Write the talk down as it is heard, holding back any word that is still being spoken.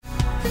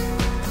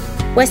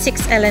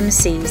Wessex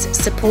LMCs,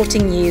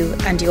 supporting you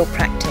and your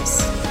practice.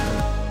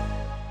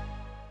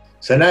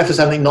 So now for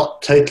something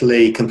not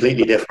totally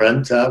completely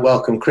different,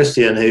 welcome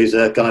Christian, who's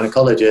a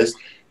gynaecologist,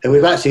 who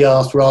we've actually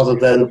asked, rather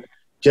than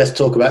just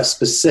talk about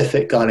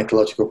specific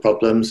gynecological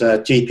problems,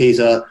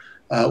 GPs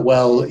are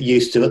well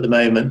used to at the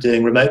moment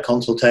doing remote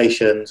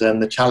consultations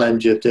and the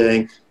challenge of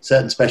doing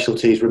certain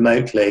specialties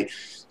remotely.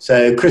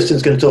 So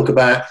Christian's going to talk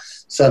about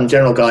some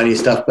general gynae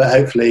stuff, but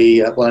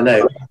hopefully, well,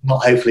 no,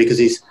 not hopefully,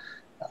 because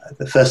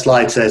the first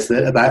slide says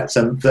that about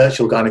some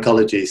virtual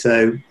gynecology.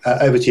 So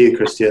over to you,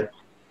 Christian.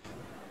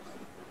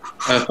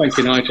 Thank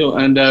you, Nigel.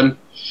 And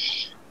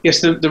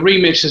yes, the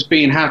remit has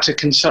been how to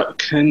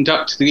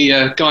conduct the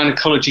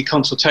gynaecology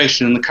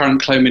consultation in the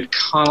current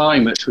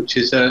climate, which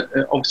is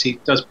obviously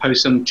does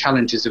pose some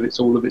challenges of its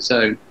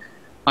own.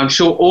 I'm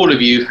sure all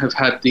of you have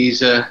had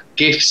these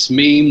GIFs,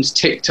 memes,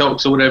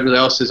 TikToks, or whatever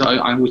else is. I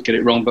always get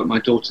it wrong, but my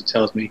daughter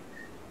tells me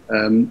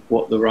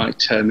what the right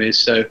term is.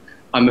 So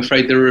I'm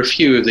afraid there are a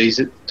few of these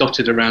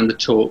dotted around the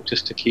talk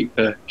just to keep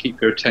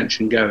your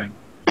attention going.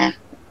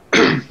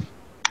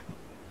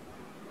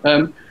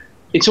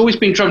 It's always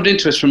been drummed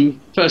into us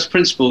from first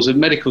principles of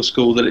medical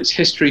school that it's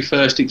history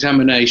first,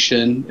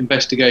 examination,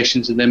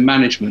 investigations, and then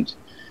management.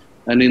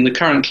 And in the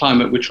current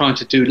climate, we're trying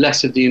to do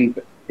less of the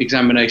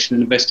examination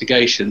and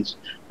investigations.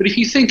 But if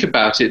you think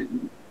about it,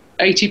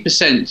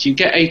 80%, you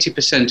get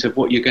 80% of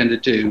what you're going to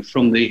do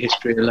from the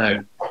history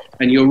alone.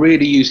 And you're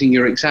really using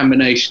your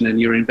examination and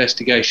your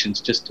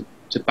investigations just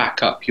to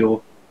back up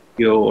your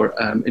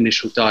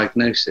initial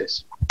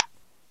diagnosis.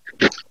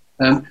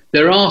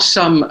 There are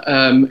some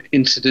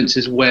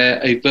incidences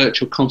where a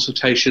virtual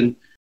consultation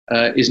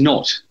is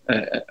not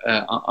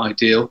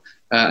ideal,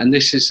 and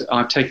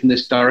I've taken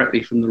this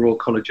directly from the Royal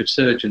College of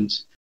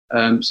Surgeons.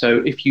 So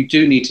if you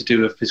do need to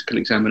do a physical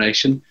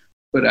examination,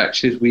 but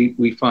actually as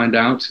we find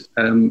out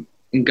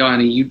in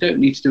gynae, you don't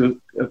need to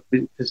do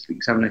a physical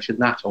examination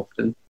that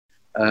often.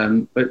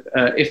 But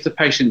if the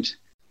patient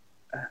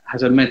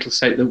has a mental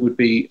state that would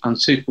be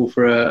unsuitable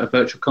for a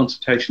virtual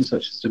consultation,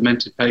 such as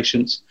demented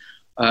patients,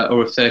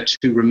 or if they're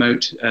too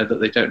remote that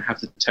they don't have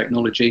the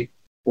technology,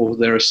 or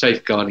there are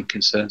safeguarding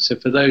concerns. So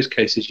for those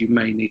cases, you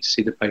may need to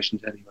see the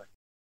patient anyway.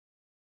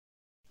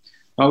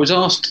 I was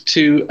asked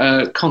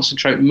to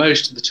concentrate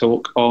most of the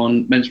talk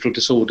on menstrual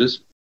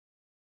disorders,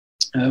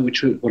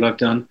 which is what I've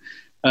done.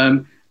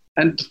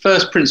 And the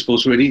first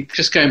principles, really,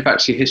 just going back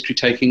to your history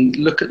taking,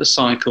 look at the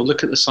cycle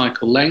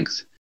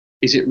length.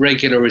 Is it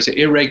regular or is it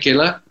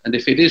irregular? And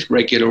if it is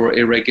regular or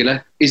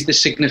irregular, is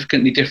this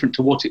significantly different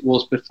to what it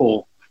was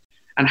before?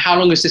 And how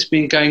long has this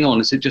been going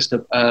on? Is it just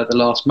the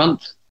last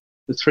month,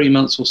 the 3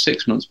 months, or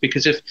 6 months?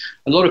 Because if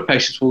a lot of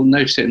patients will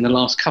notice it in the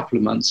last couple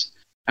of months,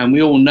 and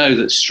we all know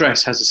that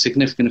stress has a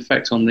significant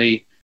effect on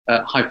the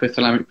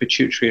hypothalamic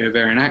pituitary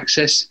ovarian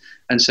axis,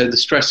 and so the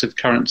stress of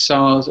current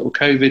SARS or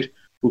COVID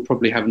will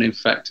probably have an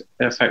effect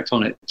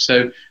on it.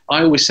 So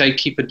I always say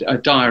keep a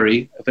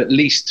diary of at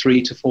least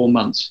 3 to 4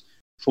 months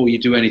before you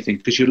do anything,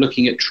 because you're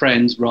looking at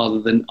trends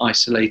rather than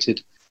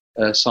isolated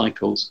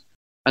cycles.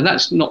 And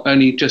that's not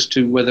only just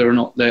to whether or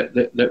not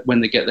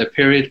when they get their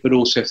period, but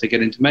also if they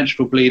get into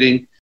menstrual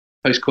bleeding,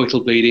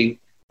 postcoital bleeding.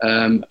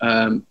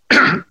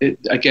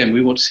 Again,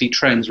 we want to see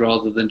trends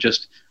rather than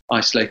just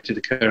isolated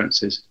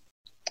occurrences.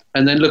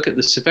 And then look at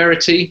the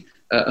severity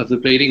of the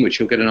bleeding, which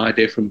you'll get an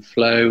idea from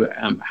flow,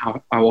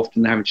 how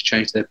often they're having to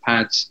change their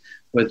pads,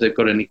 whether they've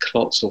got any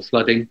clots or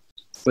flooding,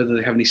 whether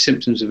they have any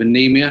symptoms of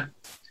anemia,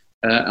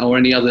 or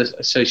any other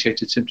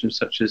associated symptoms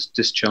such as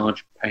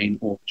discharge, pain,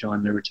 or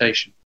vaginal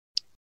irritation.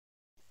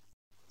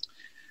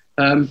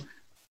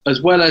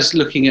 As well as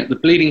looking at the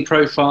bleeding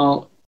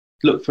profile,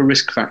 look for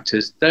risk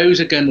factors. Those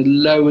are going to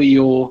lower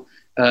your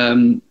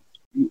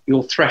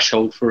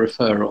threshold for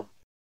referral.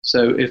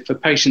 So if a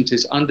patient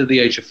is under the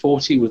age of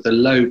 40 with a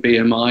low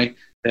BMI,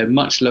 they're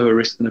much lower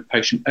risk than a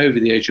patient over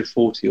the age of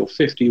 40 or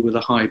 50 with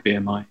a high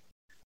BMI.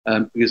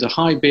 Because a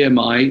high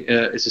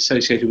BMI is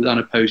associated with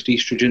unopposed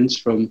estrogens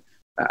from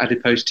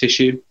adipose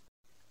tissue,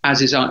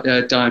 as is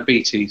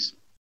diabetes.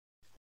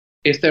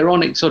 If they're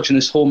on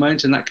exogenous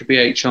hormones, and that could be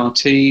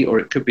HRT or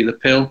it could be the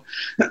pill,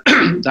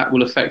 that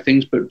will affect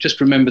things. But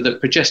just remember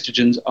that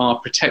progestogens are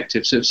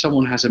protective. So if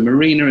someone has a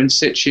marina in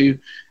situ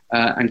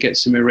and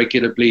gets some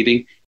irregular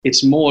bleeding,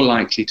 it's more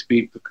likely to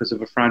be because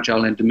of a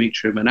fragile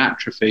endometrium and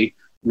atrophy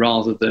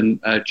rather than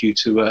due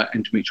to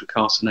endometrial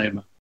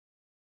carcinoma.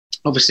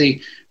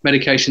 Obviously,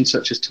 medications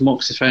such as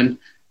tamoxifen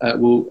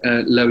will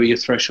lower your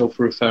threshold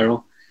for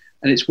referral.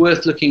 And it's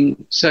worth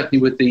looking,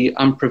 certainly with the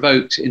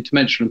unprovoked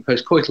intermenstrual and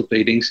postcoital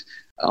bleedings,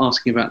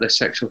 asking about their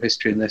sexual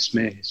history and their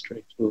smear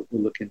history. We'll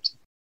look into.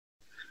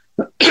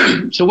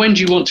 So when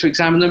do you want to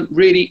examine them?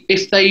 Really,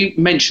 if they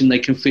mention they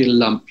can feel a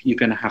lump, you're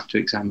going to have to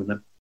examine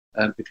them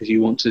because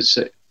you want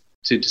to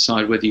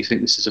decide whether you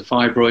think this is a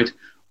fibroid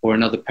or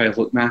another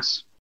pelvic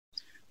mass,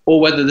 or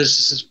whether there's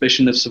a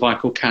suspicion of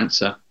cervical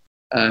cancer.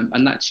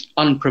 And that's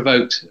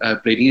unprovoked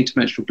bleeding,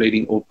 intermenstrual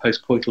bleeding or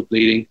postcoital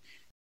bleeding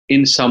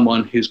in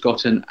someone who's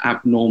got an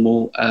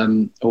abnormal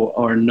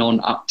or a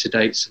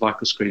non-up-to-date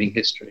cervical screening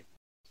history.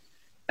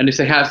 And if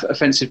they have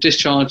offensive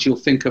discharge, you'll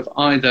think of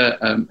either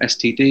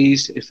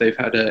STDs, if they've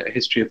had a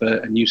history of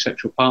a new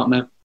sexual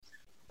partner,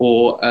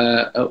 or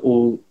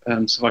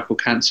cervical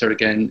cancer,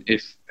 again,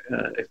 if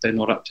they're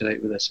not up to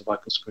date with their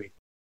cervical screen.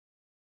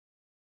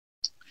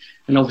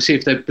 And obviously,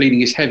 if their bleeding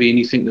is heavy and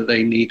you think that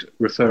they need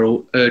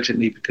referral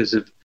urgently because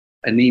of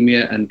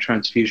anemia and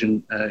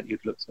transfusion,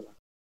 you'd look for that.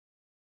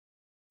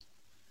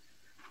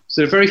 So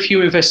there are very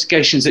few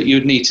investigations that you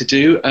would need to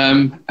do,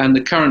 and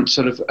the current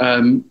sort of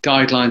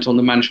guidelines on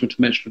the management of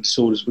menstrual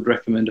disorders would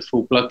recommend a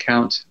full blood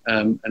count,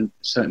 and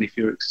certainly if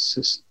you're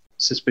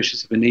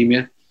suspicious of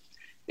anemia.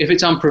 If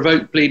it's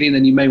unprovoked bleeding,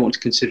 then you may want to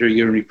consider a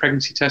urinary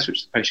pregnancy test,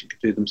 which the patient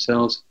could do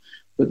themselves,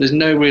 but there's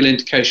no real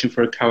indication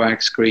for a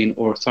coag screen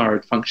or a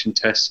thyroid function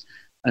test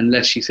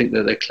unless you think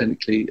that they're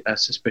clinically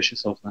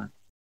suspicious of that.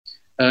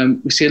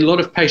 We see a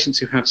lot of patients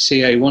who have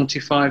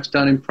CA125s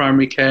done in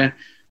primary care.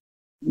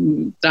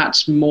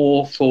 That's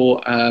more for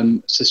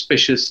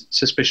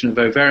suspicion of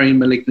ovarian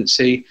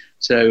malignancy,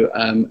 so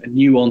a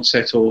new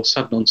onset or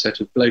sudden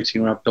onset of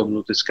bloating or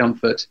abdominal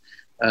discomfort,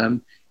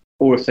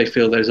 or if they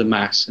feel there's a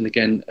mass. And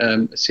again, a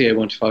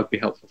CA125 would be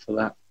helpful for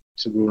that,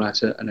 to rule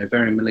out an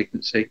ovarian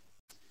malignancy.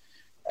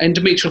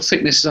 Endometrial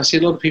thickness, I see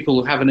a lot of people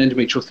who have an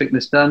endometrial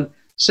thickness done.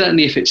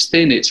 Certainly if it's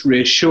thin, it's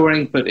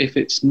reassuring, but if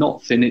it's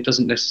not thin, it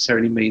doesn't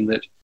necessarily mean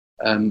that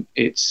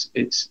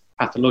it's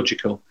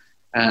pathological.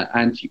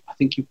 And I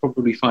think you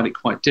probably find it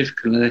quite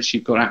difficult unless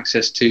you've got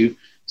access to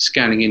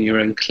scanning in your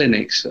own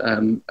clinics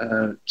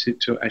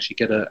to actually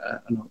get an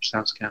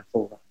ultrasound scan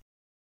for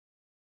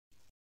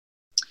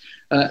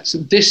that. So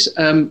this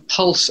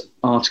Pulse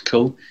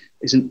article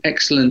is an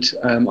excellent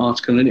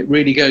article, and it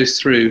really goes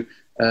through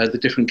the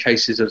different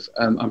cases of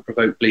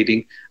unprovoked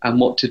bleeding and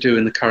what to do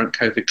in the current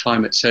COVID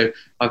climate. So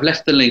I've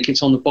left the link.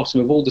 It's on the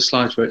bottom of all the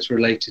slides where it's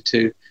related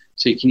to,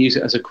 so you can use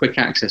it as a quick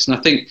access. And I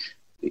think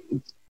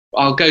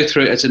I'll go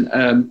through it as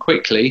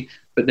quickly,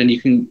 but then you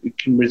can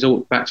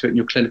resort back to it in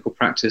your clinical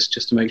practice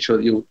just to make sure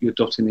that you're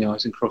dotting the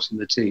I's and crossing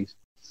the T's.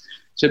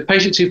 So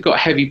patients who've got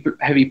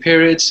heavy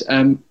periods,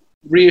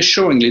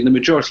 reassuringly, the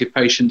majority of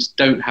patients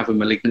don't have a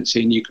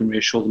malignancy, and you can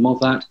reassure them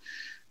of that.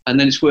 And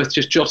then it's worth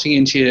just looking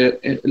into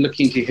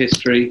your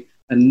history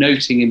and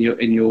noting in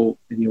your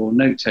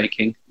note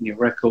taking, in your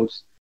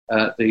records,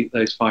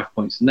 those 5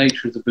 points: the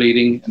nature of the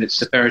bleeding and its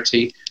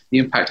severity, the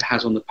impact it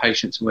has on the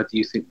patients, and whether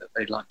you think that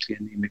they're likely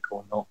anemic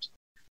or not,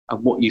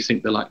 and what you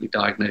think the likely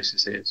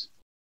diagnosis is.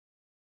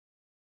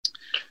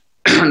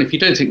 And if you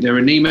don't think they're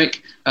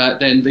anemic,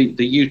 then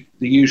the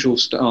usual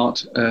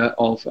start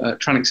of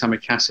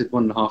tranexamic acid,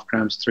 1.5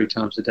 grams 3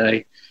 times a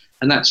day,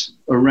 and that's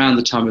around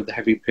the time of the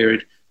heavy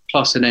period,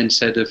 plus an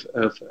NSAID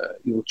of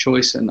your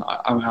choice, and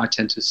I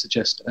tend to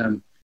suggest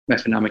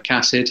mefenamic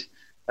acid,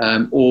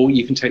 or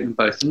you can take them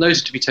both, and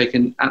those are to be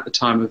taken at the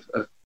time of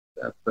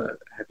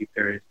heavy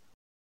period.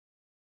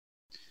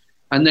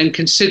 And then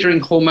considering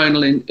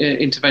hormonal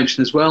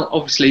intervention as well.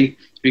 Obviously,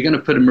 if you're going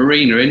to put a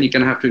Mirena in, you're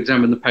going to have to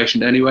examine the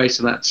patient anyway,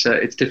 so that's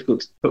it's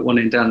difficult to put one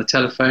in down the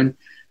telephone.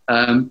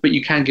 But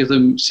you can give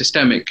them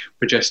systemic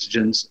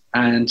progestogens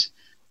and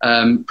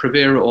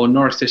Provera or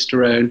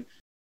norethisterone,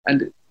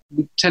 and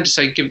we tend to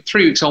say give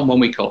 3 weeks on, 1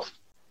 week off.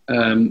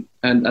 And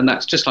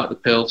that's just like the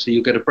pill, so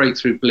you'll get a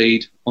breakthrough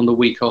bleed on the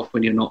week off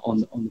when you're not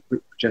on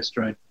the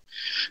progesterone.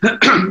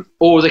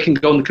 Or they can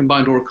go on the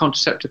combined oral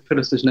contraceptive pill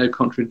if there's no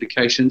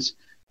contraindications.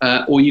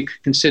 Or you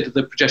could consider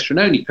the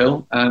progesterone-only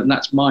pill, and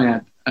that's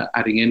my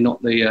adding in,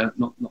 not the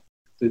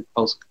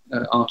Pulse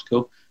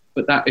article.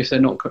 But that if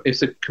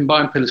the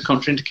combined pill is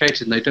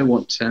contraindicated and they don't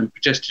want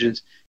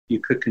progestogens, you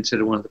could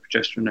consider one of the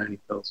progesterone-only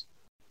pills.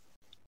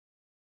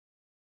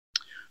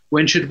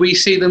 When should we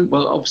see them?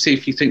 Well, obviously,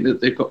 if you think that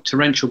they've got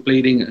torrential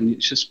bleeding and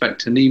you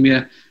suspect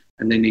anemia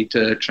and they need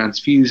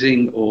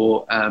transfusing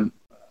or an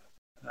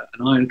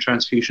iron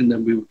transfusion,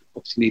 then we would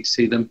obviously need to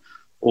see them.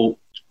 Or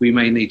we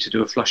may need to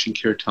do a flushing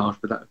curettage,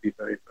 but that would be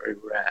very, very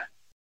rare.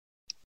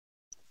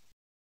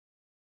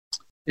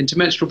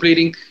 Intermenstrual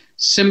bleeding,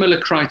 similar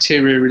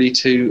criteria really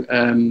to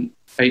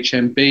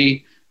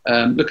HMB.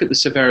 Look at the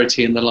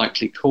severity and the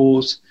likely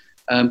cause.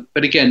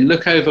 But again,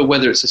 look over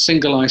whether it's a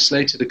single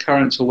isolated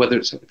occurrence or whether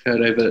it's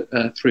occurred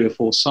over 3 or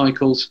 4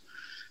 cycles.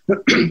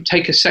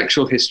 Take a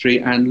sexual history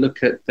and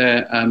look at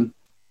their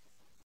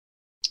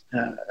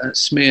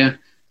smear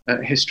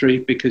history,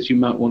 because you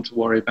might want to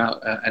worry about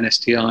an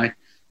STI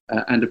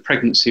and a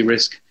pregnancy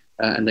risk,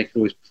 and they can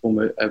always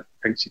perform a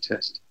pregnancy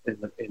test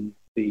in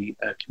the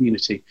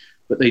community.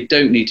 But they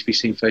don't need to be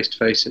seen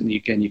face-to-face, and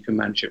again, you can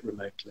manage it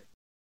remotely.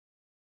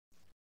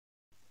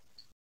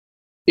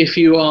 If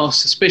you are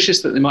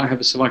suspicious that they might have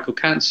a cervical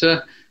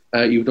cancer,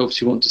 you would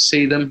obviously want to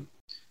see them.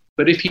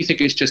 But if you think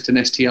it's just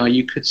an STI,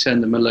 you could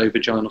send them a low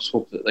vaginal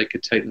swab that they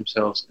could take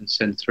themselves and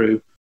send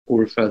through, or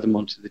refer them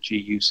on to the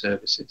GU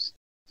services.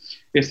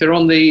 If they're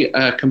on the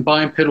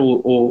combined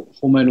pill or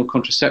hormonal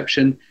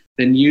contraception,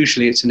 then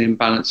usually it's an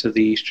imbalance of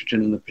the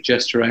estrogen and the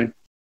progesterone,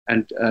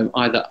 and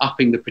either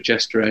upping the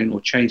progesterone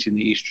or changing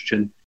the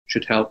estrogen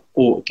should help,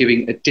 or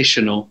giving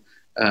additional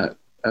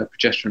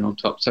progesterone on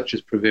top, such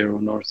as Provera or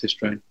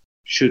norethisterone,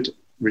 should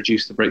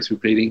reduce the breakthrough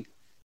bleeding.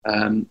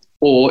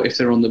 Or if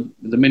they're on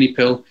the mini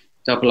pill,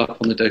 double up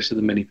on the dose of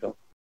the mini pill.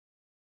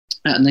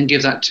 And then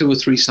give that 2 or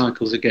 3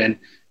 cycles again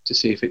to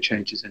see if it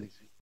changes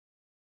anything.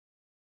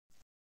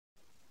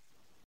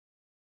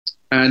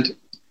 And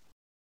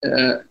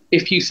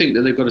if you think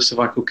that they've got a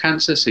cervical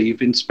cancer, so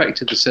you've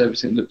inspected the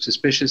cervix and it looks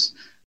suspicious,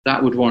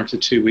 that would warrant a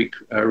 2-week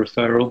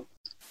referral.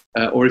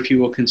 Or if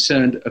you are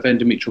concerned of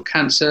endometrial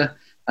cancer,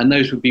 and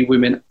those would be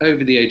women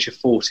over the age of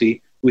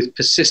 40 with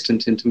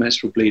persistent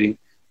intermenstrual bleeding,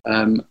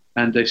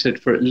 and they've said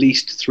for at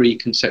least 3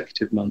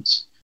 consecutive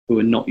months, who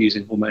are not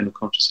using hormonal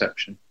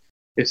contraception.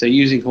 If they're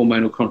using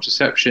hormonal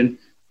contraception,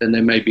 then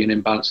there may be an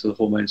imbalance of the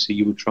hormones, so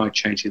you would try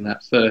changing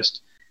that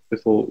first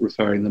before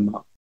referring them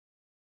up.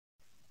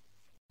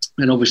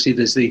 And obviously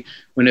there's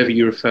whenever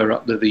you refer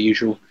up, there are the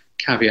usual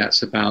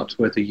caveats about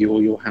whether you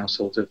or your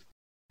household have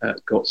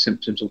got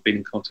symptoms or been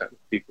in contact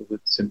with people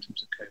with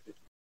symptoms of COVID.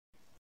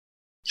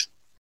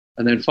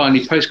 And then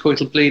finally,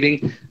 postcoital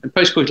bleeding. And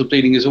postcoital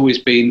bleeding has always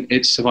been,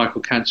 it's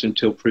cervical cancer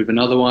until proven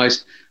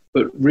otherwise,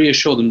 but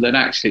reassure them that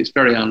actually it's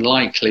very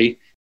unlikely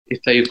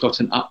if they've got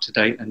an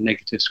up-to-date and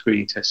negative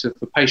screening test. So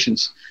if a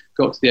patient's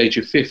got to the age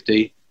of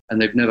 50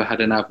 and they've never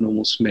had an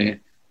abnormal smear,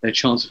 their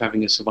chance of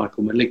having a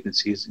cervical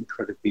malignancy is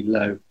incredibly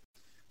low.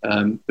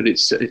 But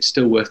it's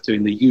still worth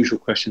doing the usual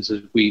questions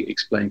as we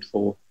explained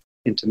for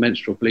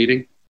intermenstrual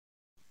bleeding.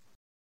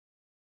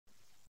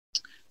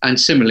 And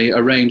similarly,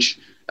 arrange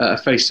a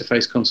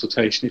face-to-face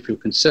consultation if you're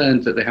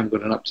concerned that they haven't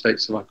got an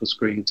up-to-date cervical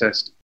screening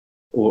test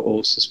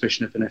or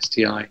suspicion of an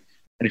STI.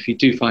 And if you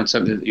do find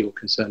something that you're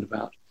concerned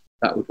about,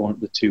 that would warrant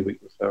the 2-week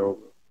referral.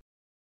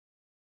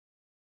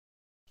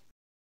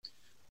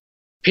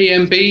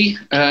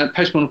 PMB,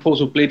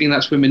 postmenopausal bleeding,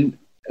 that's women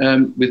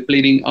with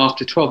bleeding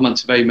after 12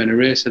 months of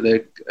amenorrhea, so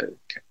they're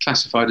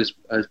classified as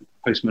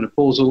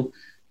postmenopausal.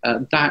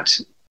 That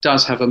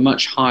does have a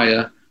much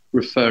higher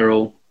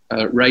referral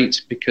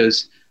rate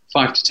because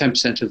 5 to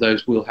 10% of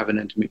those will have an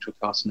endometrial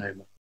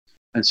carcinoma.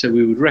 And so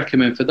we would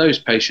recommend for those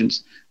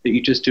patients that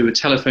you just do a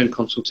telephone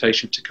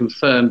consultation to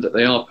confirm that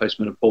they are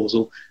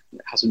postmenopausal,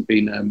 it hasn't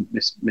been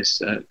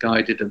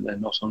misguided and they're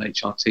not on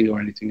HRT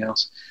or anything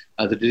else,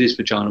 that it is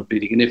vaginal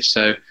bleeding. And if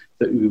so,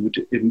 that we would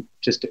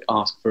just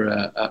ask for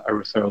a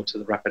referral to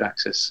the rapid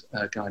access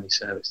gynae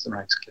service, the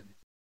RAGS clinic.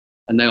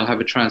 And they'll have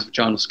a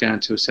transvaginal scan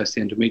to assess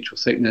the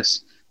endometrial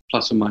thickness,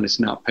 plus or minus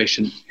an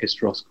outpatient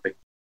hysteroscopy.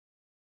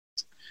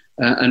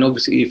 And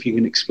obviously, if you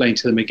can explain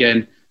to them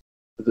again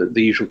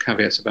the usual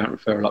caveats about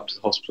referral up to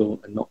the hospital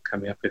and not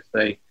coming up if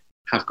they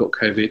have got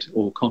COVID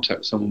or contact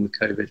with someone with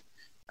COVID,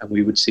 and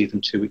we would see them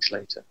 2 weeks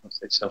later once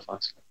they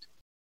self-isolate.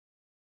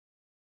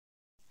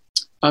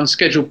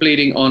 Unscheduled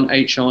bleeding on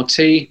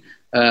HRT,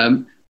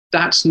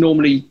 that's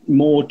normally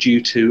more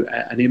due to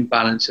an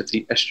imbalance of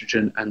the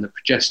estrogen and the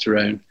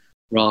progesterone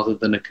rather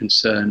than a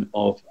concern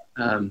of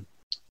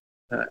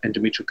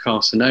endometrial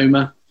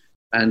carcinoma.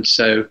 And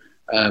so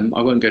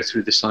I won't go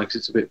through this slide because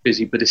it's a bit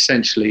busy, but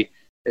essentially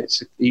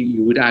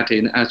you would add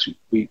in, as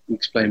we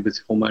explained with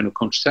hormonal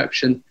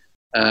contraception,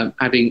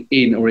 adding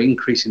in or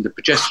increasing the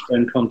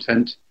progesterone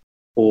content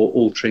or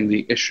altering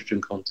the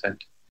estrogen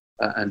content.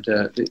 And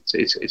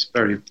it's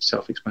very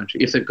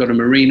self-explanatory. If they've got a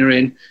marina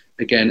in,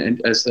 again,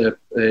 and as the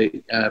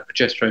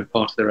progesterone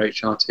part of their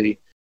HRT,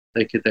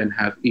 they could then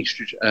have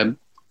estrogen,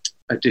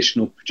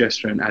 additional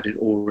progesterone added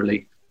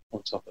orally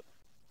on top of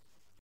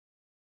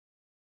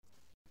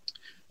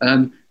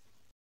that.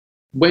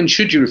 When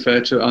should you refer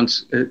to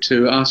us?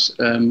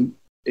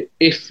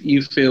 If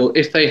you feel,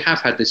 if they have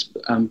had this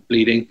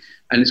bleeding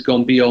and it's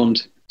gone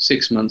beyond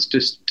 6 months,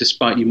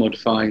 despite you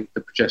modifying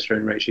the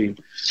progesterone regime.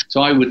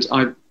 So I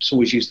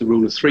always use the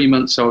rule of 3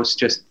 months. So I would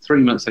suggest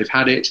 3 months they've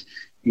had it.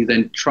 You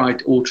then try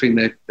altering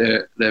their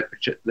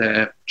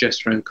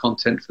progesterone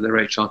content for their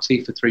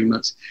HRT for 3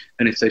 months.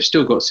 And if they've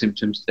still got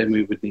symptoms, then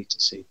we would need to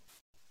see.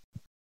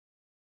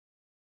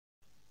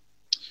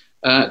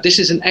 This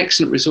is an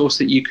excellent resource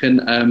that you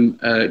can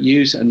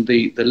use, and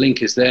the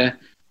link is there,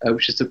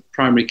 which is the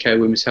Primary Care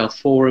Women's Health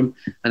Forum,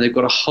 and they've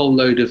got a whole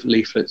load of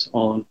leaflets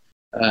on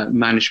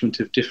management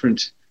of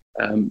different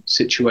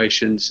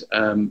situations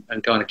and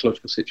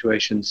gynecological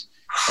situations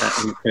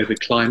in the COVID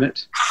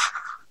climate.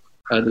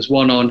 There's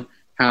one on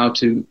how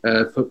to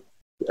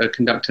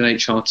conduct an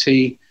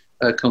HRT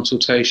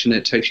consultation.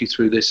 It takes you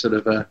through this sort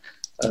of a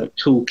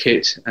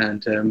toolkit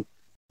and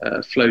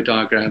flow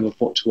diagram of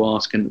what to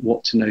ask and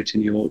what to note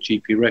in your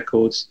GP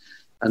records.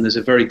 And there's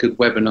a very good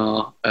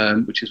webinar,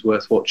 which is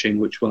worth watching,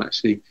 which will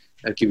actually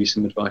give you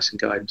some advice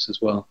and guidance as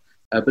well.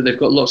 But they've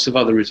got lots of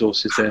other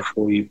resources there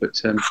for you, but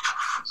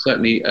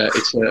certainly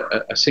it's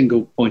a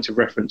single point of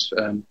reference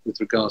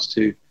with regards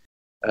to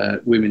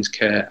women's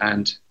care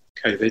and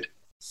COVID.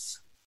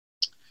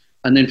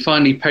 And then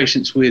finally,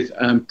 patients with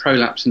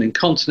prolapse and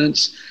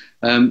incontinence.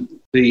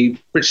 The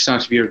British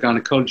Society of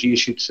Gynaecology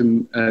issued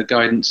some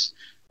guidance.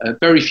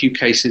 Very few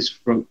cases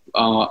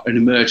are an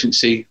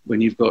emergency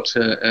when you've got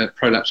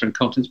prolapse or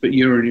incontinence, but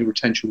urinary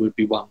retention would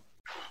be one.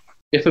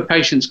 If a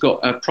patient's got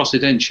a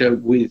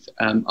procedentia with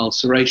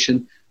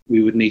ulceration,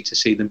 we would need to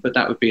see them, but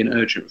that would be an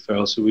urgent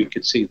referral, so we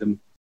could see them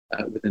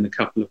within a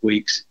couple of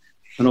weeks.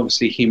 and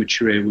obviously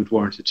hematuria would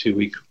warrant a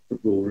 2-week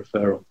raw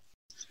referral.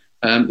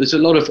 There's a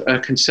lot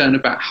of concern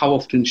about how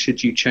often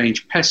should you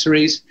change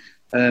pessaries.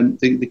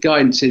 The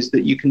guidance is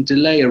that you can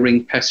delay a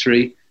ring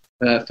pessary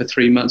for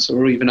 3 months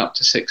or even up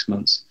to 6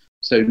 months.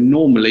 So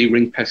normally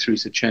ring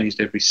pessaries are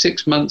changed every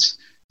 6 months,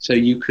 so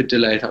you could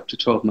delay it up to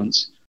 12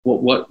 months.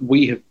 What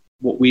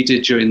we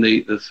did during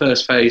the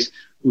first phase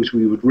was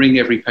we would ring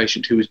every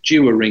patient who was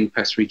due a ring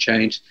pessary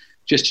change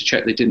just to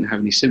check they didn't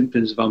have any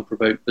symptoms of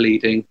unprovoked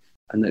bleeding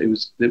and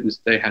that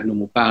they had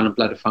normal bowel and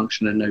bladder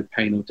function and no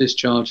pain or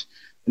discharge.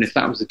 And if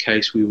that was the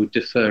case, we would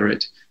defer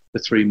it for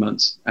 3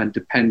 months, and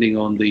depending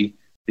on the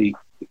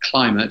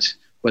climate,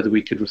 whether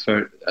we could refer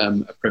it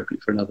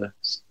appropriately for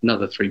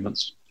another 3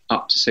 months,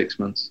 up to 6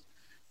 months.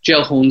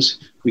 Gel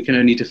horns, we can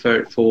only defer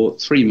it for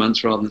 3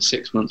 months rather than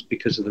 6 months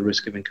because of the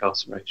risk of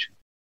incarceration.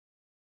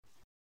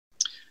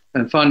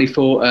 And finally,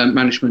 for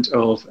management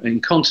of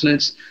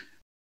incontinence,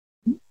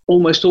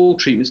 almost all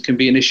treatments can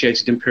be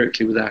initiated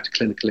empirically without a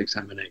clinical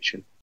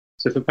examination.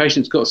 So if a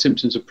patient's got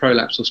symptoms of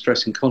prolapse or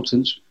stress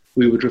incontinence,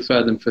 we would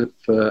refer them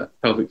for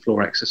pelvic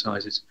floor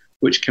exercises,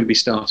 which can be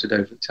started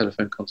over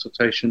telephone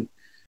consultation.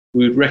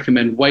 We would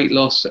recommend weight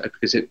loss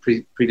because it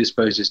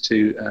predisposes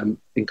to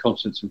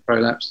incontinence and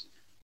prolapse.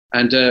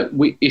 And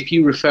if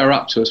you refer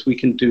up to us, we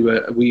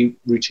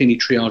routinely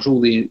triage all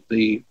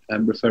the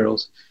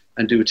referrals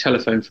and do a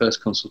telephone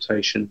first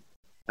consultation,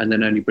 and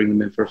then only bring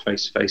them in for a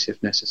face-to-face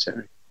if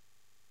necessary.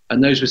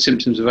 And those with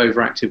symptoms of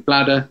overactive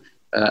bladder,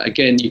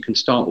 again, you can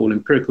start all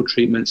empirical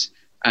treatments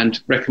and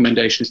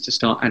recommendations to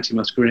start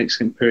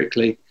antimuscarinics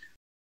empirically.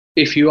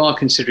 If you are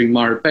considering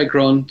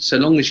mirabegron, so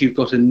long as you've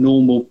got a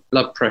normal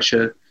blood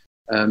pressure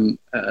in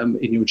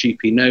your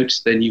GP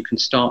notes, then you can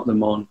start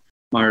them on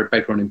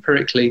mirabegron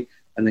empirically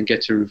and then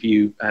get a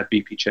review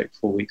BP check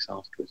 4 weeks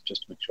afterwards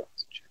just to make sure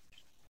it's changed.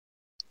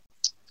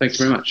 Thank you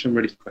very much. I'm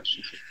ready for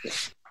questions. Yeah.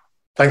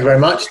 Thank you very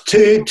much.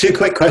 Two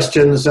quick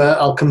questions.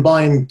 I'll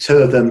combine two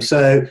of them.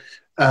 So,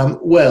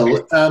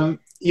 Will,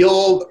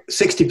 your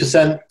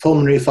 60%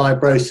 pulmonary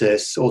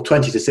fibrosis, or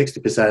 20 to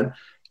 60%,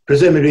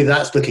 presumably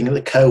that's looking at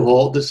the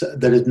cohort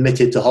that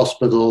admitted to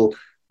hospital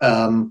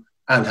and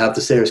have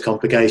the serious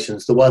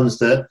complications. The ones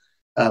that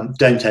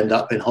don't end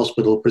up in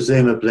hospital,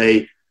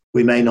 presumably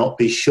we may not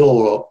be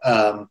sure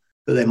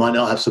that they might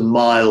not have some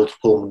mild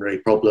pulmonary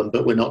problem,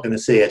 but we're not going to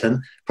see it.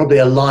 And probably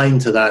aligned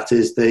to that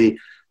is the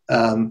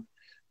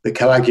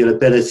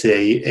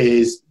coagulability.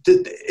 Is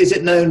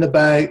it known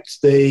about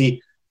the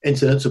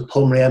incidence of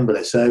pulmonary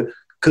embolus? So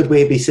could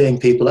we be seeing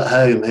people at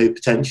home who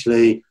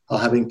potentially are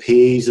having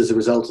PEs as a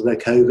result of their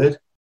COVID?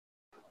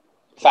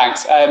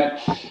 Thanks.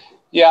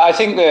 Yeah, I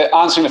think that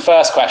answering the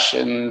first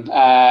question,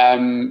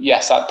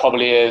 yes, that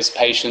probably is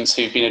patients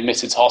who've been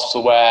admitted to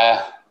hospital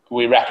where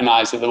we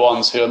recognise that the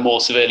ones who are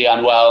more severely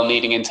unwell,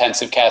 needing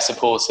intensive care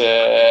support,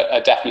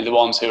 are definitely the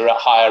ones who are at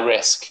higher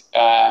risk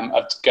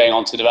of going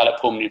on to develop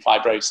pulmonary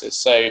fibrosis.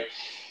 So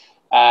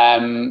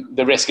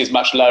the risk is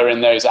much lower in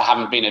those that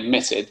haven't been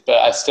admitted, but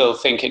I still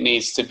think it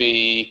needs to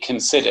be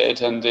considered.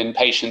 And in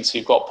patients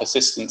who've got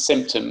persistent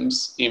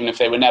symptoms, even if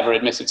they were never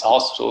admitted to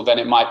hospital, then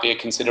it might be a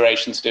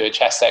consideration to do a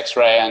chest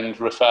X-ray and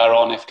refer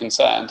on if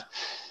concerned.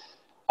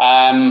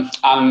 And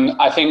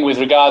I think with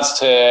regards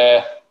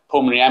to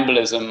pulmonary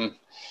embolism,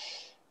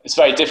 it's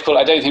very difficult.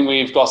 I don't think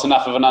we've got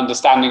enough of an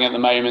understanding at the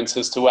moment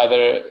as to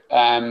whether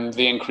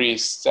the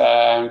increased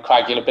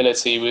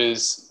coagulability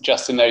was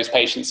just in those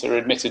patients that are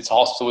admitted to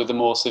hospital with a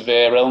more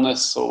severe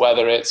illness, or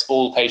whether it's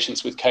all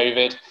patients with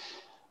COVID.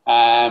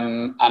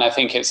 And I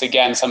think it's,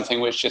 again, something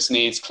which just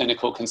needs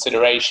clinical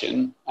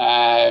consideration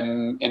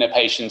in a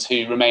patient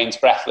who remains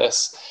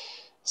breathless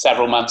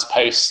several months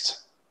post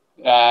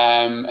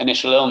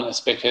initial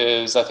illness,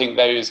 because I think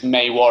those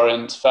may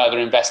warrant further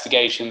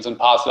investigations, and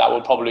part of that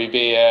will probably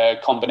be a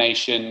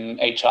combination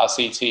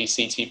HRCT,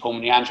 CT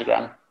pulmonary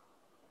angiogram.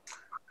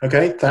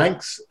 Okay,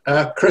 thanks.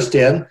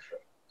 Christian,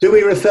 do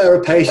we refer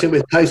a patient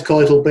with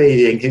postcoital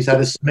bleeding who's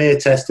had a smear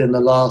test in the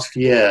last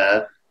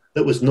year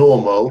that was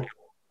normal,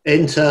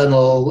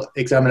 internal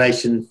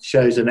examination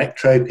shows an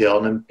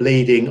ectropion and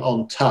bleeding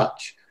on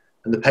touch,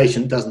 and the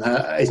patient is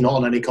not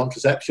on any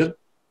contraception?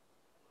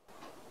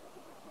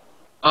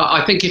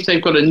 I think if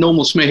they've got a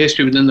normal smear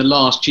history within the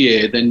last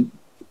year, then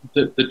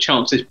the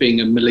chance of this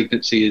being a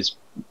malignancy is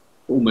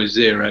almost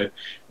zero.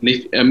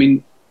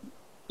 And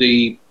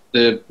the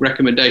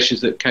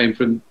recommendations that came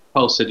from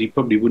Pulse said you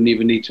probably wouldn't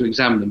even need to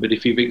examine them, but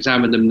if you've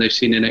examined them and they've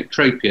seen an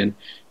ectropion,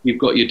 you've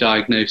got your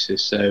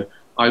diagnosis. So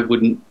I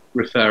wouldn't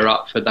refer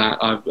up for that.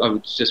 I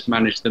would just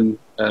manage them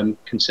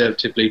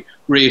conservatively,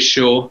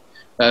 reassure.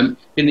 In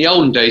the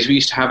olden days, we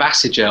used to have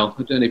Acigel.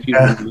 I don't know if you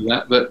remember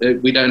that,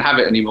 but we don't have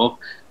it anymore.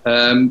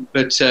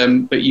 But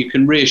you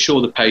can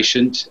reassure the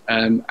patient,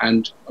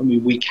 and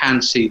we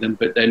can see them,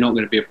 but they're not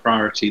going to be a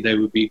priority. They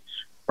would be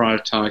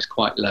prioritised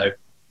quite low.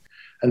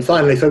 And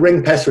finally, for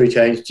ring pessary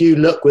change, do you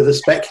look with a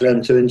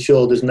speculum to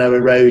ensure there's no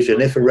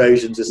erosion? If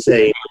erosions are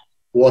seen,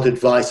 what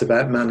advice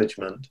about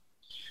management?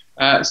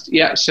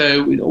 Yeah,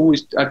 so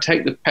I'd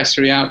take the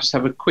pessary out, just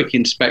have a quick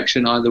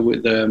inspection, either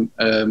with a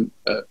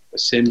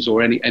SIMS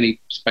or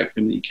any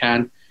speculum that you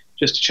can.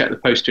 just to check the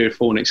posterior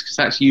fornix, because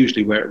that's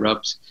usually where it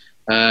rubs.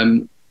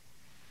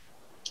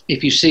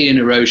 If you see an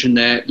erosion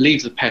there,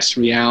 leave the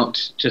pessary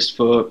out just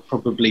for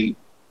probably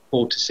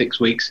 4 to 6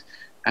 weeks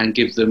and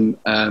give them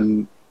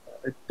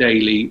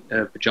daily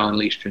vaginal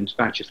estrogens,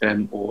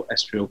 Vagifem or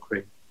estriol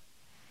cream.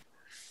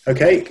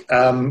 Okay,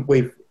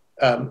 we've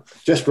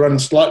just run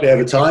slightly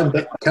over time,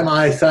 but can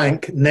I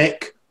thank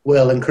Nick,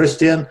 Will and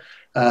Christian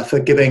for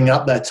giving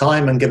up their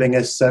time and giving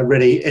us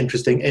really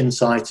interesting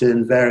insight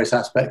in various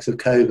aspects of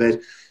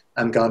COVID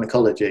and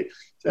gynaecology.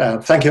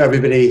 Thank you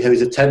everybody who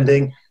is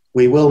attending.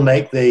 We will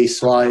make the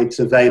slides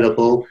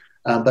available,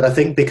 but I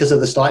think because of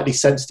the slightly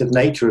sensitive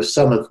nature of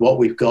some of what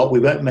we've got, we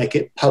won't make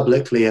it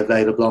publicly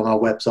available on our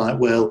website.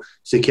 We'll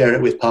secure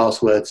it with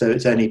passwords, so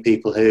it's only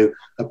people who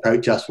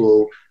approach us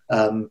will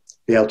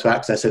be able to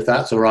access, if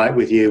that's all right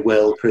with you,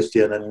 Will,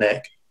 Christian and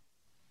Nick.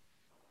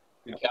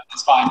 Yeah,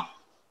 that's fine.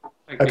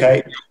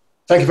 Okay,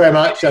 thank you very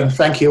much, and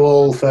thank you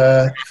all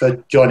for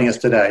joining us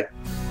today.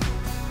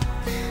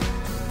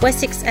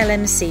 Wessex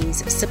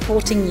LMCs,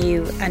 supporting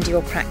you and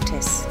your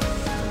practice.